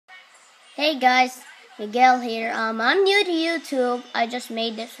Hey guys, Miguel here. I'm new to YouTube. I just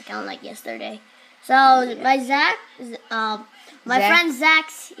made this account like yesterday. So my friend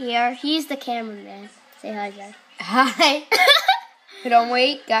Zach's here. He's the cameraman. Say hi, Zach. Hi. Hold on,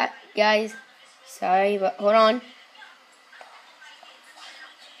 wait, guys. Sorry, but hold on.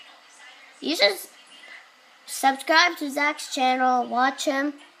 You should subscribe to Zach's channel. Watch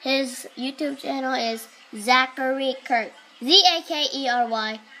him. His YouTube channel is Zachary Kirk.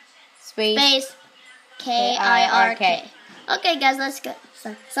 Zakery space Kirk. Okay, guys, let's go.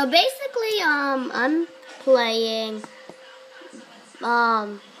 So basically, I'm playing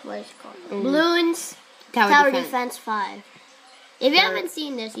what is it called? Balloons Tower Defense 5. If you haven't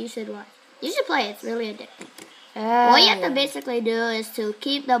seen this, you should watch. You should play it. It's really addicting. What you have to basically do is to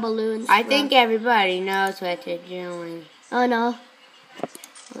keep the balloons. I think everybody knows what they're doing. Oh no.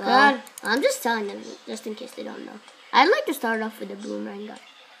 Well, I'm just telling them, just in case they don't know. I'd like to start off with the boomerang guy.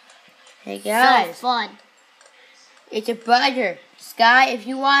 Hey guys. So fun. It's a butter. Sky, if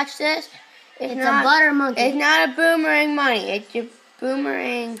you watch this, it's a butter monkey. It's not a boomerang money. It's a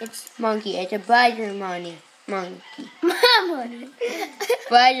boomerang monkey. It's a butter monkey.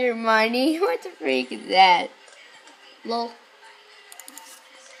 Butter money. What the freak is that? Lol,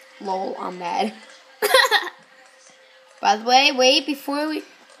 I'm mad. By the way, wait,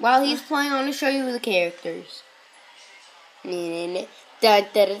 while he's playing, I want to show you the characters. I'll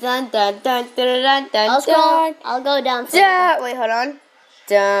go down. Wait, hold on.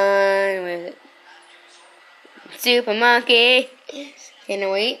 Where is it? Super monkey. Can I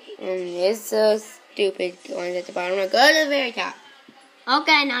wait? It's so stupid going at the bottom. I'll go to the very top.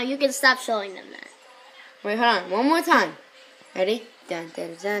 Okay, now you can stop showing them that. Wait, hold on. One more time. Ready? Dun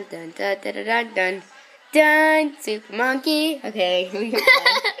dun dun dun dun dun dun dun dun. Super monkey. Okay, we can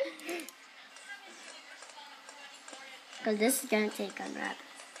play. Because this is going to take unwrap.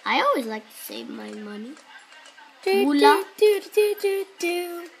 I always like to save my money. Moolah.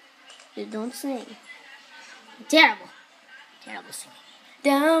 Don't sing. Terrible singing.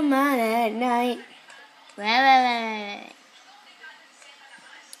 Down mine at night. Wait.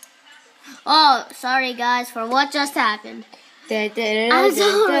 Oh, sorry guys for what just happened. I'm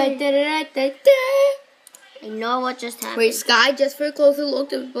sorry. I know what just happened. Wait, Sky, just for a closer look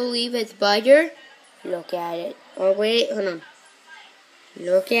to believe it's butter. Look at it. Oh, wait, hold on.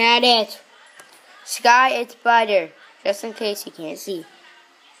 Look at it. Sky, it's butter. Just in case you can't see.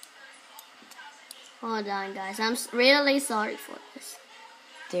 Hold on, guys. I'm really sorry for this.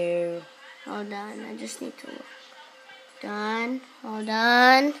 Dude. Hold on. I just need to look. Done. Hold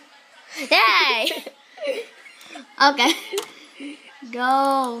on. Hey! Okay.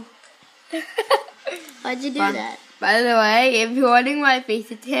 Go. Why'd you do that? By the way, if you're wondering why I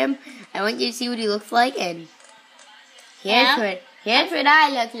faced it to him, I want you to see what he looks like, and here's what I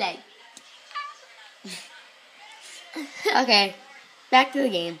look like. Okay, back to the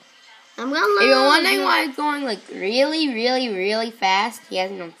game. I'm gonna if you're wondering why it's going like really fast, he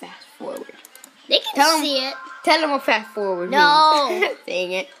hasn't gone fast forward. They can see it. Tell them what fast forward No. means.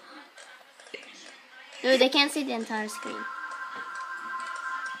 Dang it. Dude, they can't see the entire screen.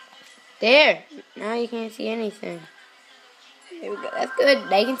 There. Now you can't see anything. There we go. That's good.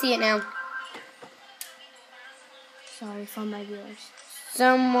 They can see it now. Sorry for my viewers.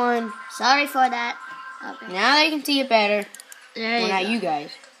 Sorry for that. Okay. Now they can see it better. There well, you not go. you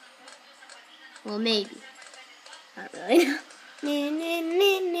guys. Well, maybe. Not really.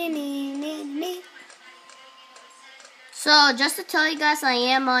 So, just to tell you guys, I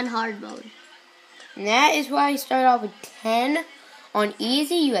am on hard mode. And that is why I start off with 10. On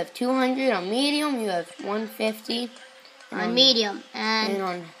easy, you have 200. On medium, you have 150. On medium. And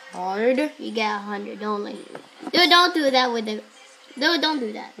on hard, you get 100 only. Dude, don't do that with the... Dude, don't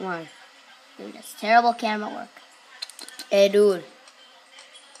do that. Why? Dude, that's terrible camera work. Hey, dude.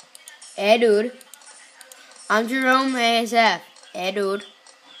 I'm Jerome ASF. Hey, dude.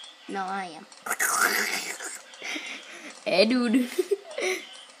 No, I am. Hey, dude.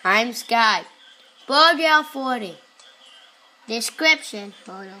 I'm Sky. Blowjob 40. Description.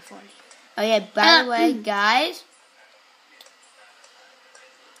 Blowjob 40. Oh, yeah, by the way, guys,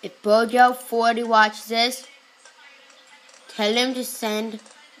 if Blowjob 40 watches this, tell him to send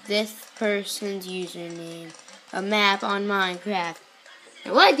this person's username a map on Minecraft.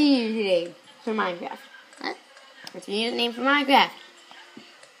 And what do you username for Minecraft? What? What's your username for Minecraft?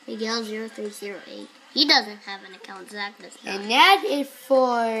 Miguel0308. He doesn't have an account. Zach does not. And that is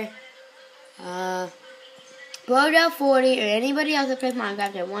for Blowjob 40 or anybody else that plays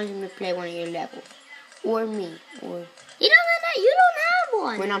Minecraft that wants him to play one of your levels. Or me. Or you don't have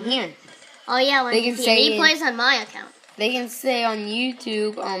one. when I'm here. Oh yeah, when They can say he plays on my account. They can say on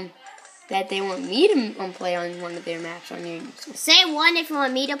YouTube, that they want me to play on one of their maps on your YouTube. Say 1 if you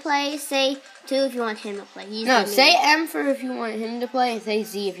want me to play. Say 2 if you want him to play. No, say M for if you want him to play, and say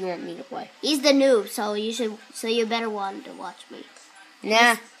Z if you want me to play. He's the noob, so you better want to watch me.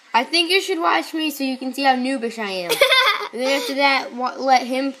 Nah, I think you should watch me so you can see how noobish I am. And then after that, let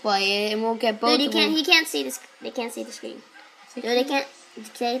him play it, and we'll get both. Dude, he can't see this. They can't see the screen. Dude, they can't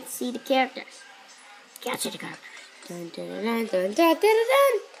see the characters. Can't see the characters. Dun, dun, dun, dun, dun, dun,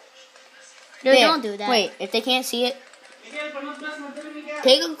 dun. Dude, don't do that. Wait, if they can't see it,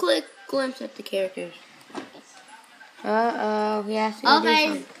 take a quick glimpse at the characters. Uh-oh, yes.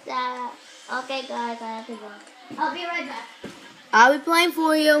 Okay, okay, guys, I have to go. I'll be right back. I'll be playing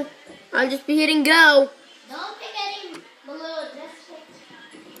for you. I'll just be hitting go. Don't pick any balloons.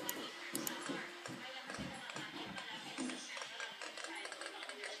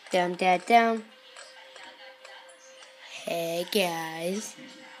 Down, dad, down. Hey, guys.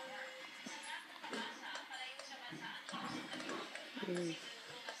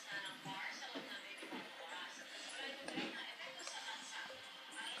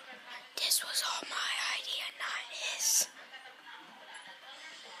 This was all my idea, not his.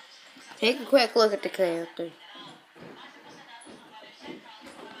 Take a quick look at the character.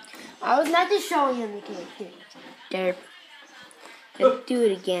 I was not just showing him the character. Derp. Let's do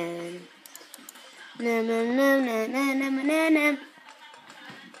it again. Na na na na na na na na.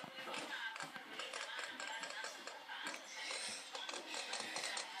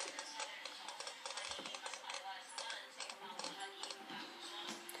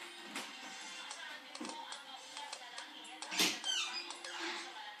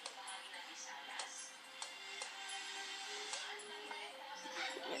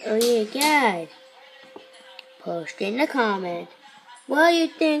 Oh yeah, guys. Post in the comment what you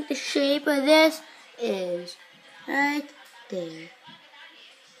think the shape of this is right there.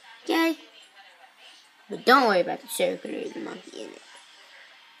 Okay? But don't worry about the circle or the monkey in it.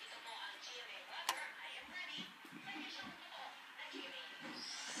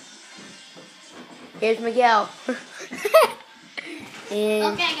 Here's Miguel. And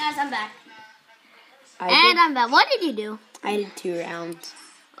okay, guys, I'm back. I'm back. What did you do? I did 2 rounds.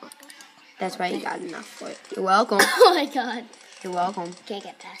 That's why you got enough for it. You're welcome. Oh my god. You're welcome. Can't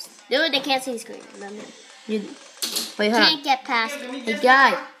get past. Dude, they can't see the screen. Remember? Wait, hold on. Can't get past. Hey,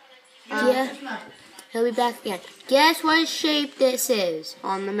 guys. Yeah. He'll be back again. Guess what shape this is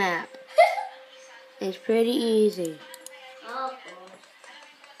on the map? It's pretty easy. Oh,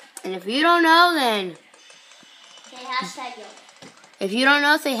 and if you don't know, then... say hashtag YOLO. If you don't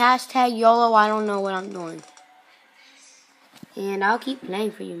know, say hashtag YOLO. I don't know what I'm doing. And I'll keep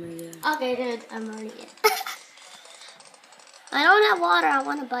playing for you, Maria. Okay, dude. I'm already in. I don't have water. I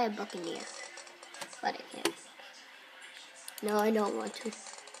want to buy a Buccaneer. But I can't. No, I don't want to.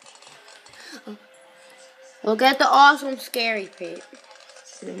 Oh. Look at the awesome scary pit.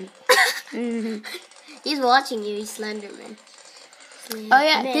 He's watching you. He's Slenderman. Oh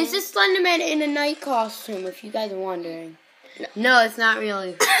yeah, this is Slenderman in a night costume, if you guys are wondering. No, it's not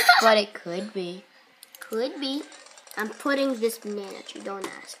really. But it could be. Could be. I'm putting this banana tree. Don't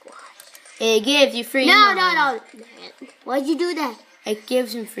ask why. It gives you free money. No. Why'd you do that? It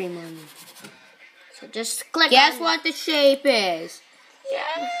gives him free money. So just click. Guess what the shape is?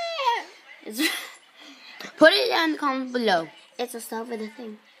 Yeah. Put it down in the comments below. It's a stuff with a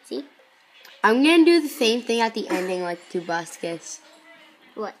thing. See? I'm going to do the same thing at the ending like Tubuscus.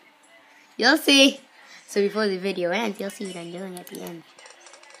 What? You'll see. So before the video ends, you'll see what I'm doing at the end.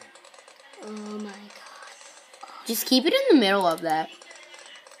 Oh my god. Just keep it in the middle of that.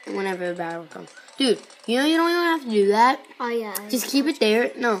 Whenever the battle comes. Dude, you know you don't even have to do that. Oh yeah. Just keep it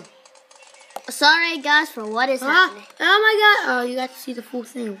there. No. Sorry guys for what is happening. Oh my god. Oh, you got to see the full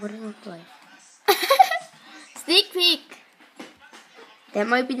thing of what it looks like. Sneak peek. That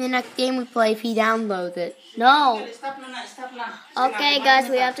might be the next game we play if he downloads it. No. Okay guys,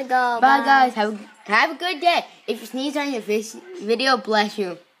 we have to go. Bye guys. Have a good day. If you sneeze on your video, bless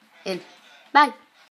you. And bye.